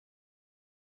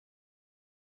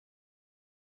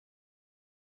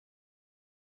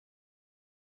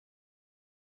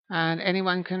and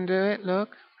anyone can do it. Look,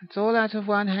 it's all out of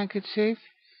one handkerchief.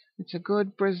 It's a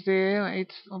good brassiere.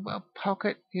 It's a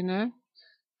pocket,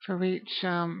 for each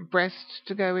breast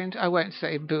to go into. I won't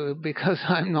say boob because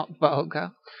I'm not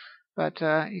vulgar, but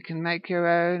you can make your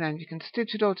own, and you can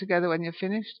stitch it all together when you're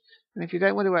finished. And if you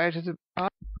don't want to wear it as a bra,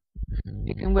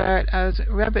 you can wear it as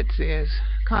rabbit's ears,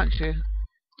 can't you?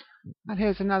 And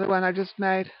here's another one I just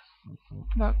made.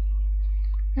 Look,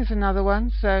 here's another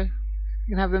one. So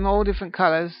you can have them all different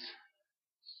colours,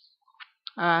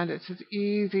 and it's as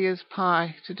easy as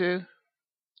pie to do,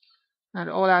 and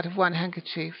all out of one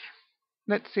handkerchief.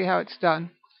 Let's see how it's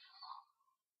done.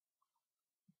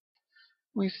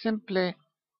 We simply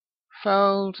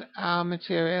fold our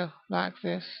material like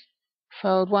this.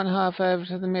 Fold one half over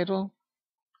to the middle.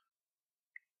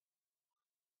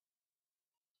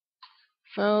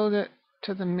 Fold it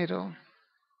to the middle.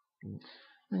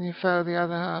 Then you fold the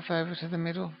other half over to the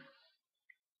middle.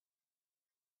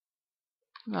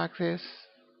 Like this.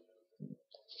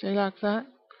 See, like that?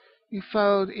 You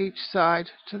fold each side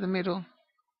to the middle.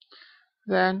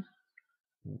 Then,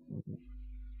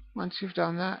 once you've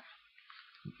done that,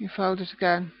 you fold it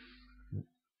again.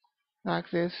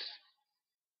 Like this.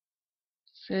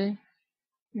 See?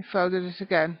 You folded it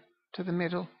again to the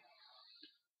middle.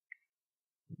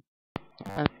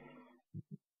 And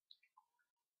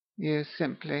you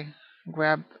simply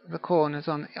grab the corners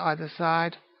on either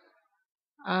side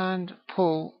and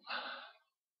pull,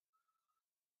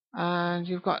 and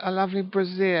you've got a lovely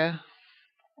brassiere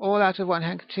all out of one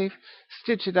handkerchief.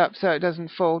 Stitch it up so it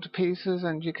doesn't fall to pieces,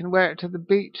 and you can wear it to the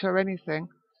beach or anything.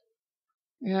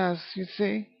 Yes, you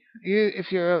see,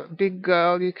 if you're a big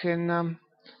girl, you can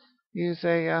use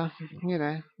a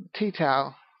tea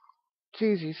towel. It's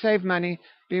easy. Save money,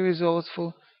 be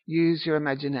resourceful, use your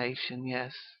imagination.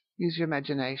 Yes, use your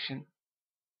imagination.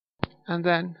 And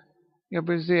then your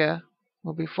brassiere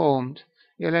will be formed.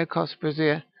 Your low-cost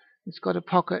brassiere. It's got a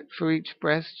pocket for each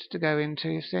breast to go into,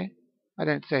 you see. I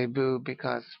don't say boob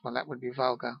because, well, that would be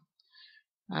vulgar.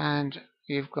 And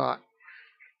you've got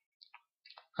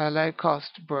a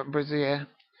low-cost brassiere,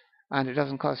 and it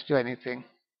doesn't cost you anything.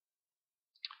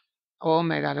 All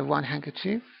made out of one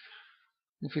handkerchief.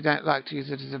 If you don't like to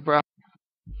use it as a bra,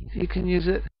 you can use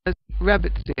it as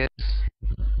rabbit's ears.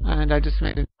 And I just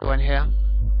made another one here.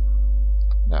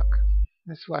 Look,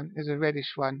 this one is a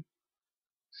reddish one.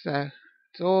 So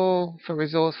it's all for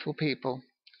resourceful people.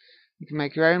 You can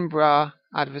make your own bra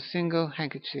out of a single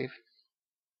handkerchief.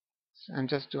 And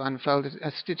just to unfold it,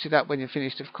 stitch it up when you're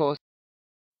finished, of course.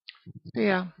 So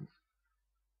yeah,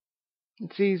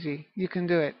 it's easy. You can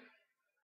do it.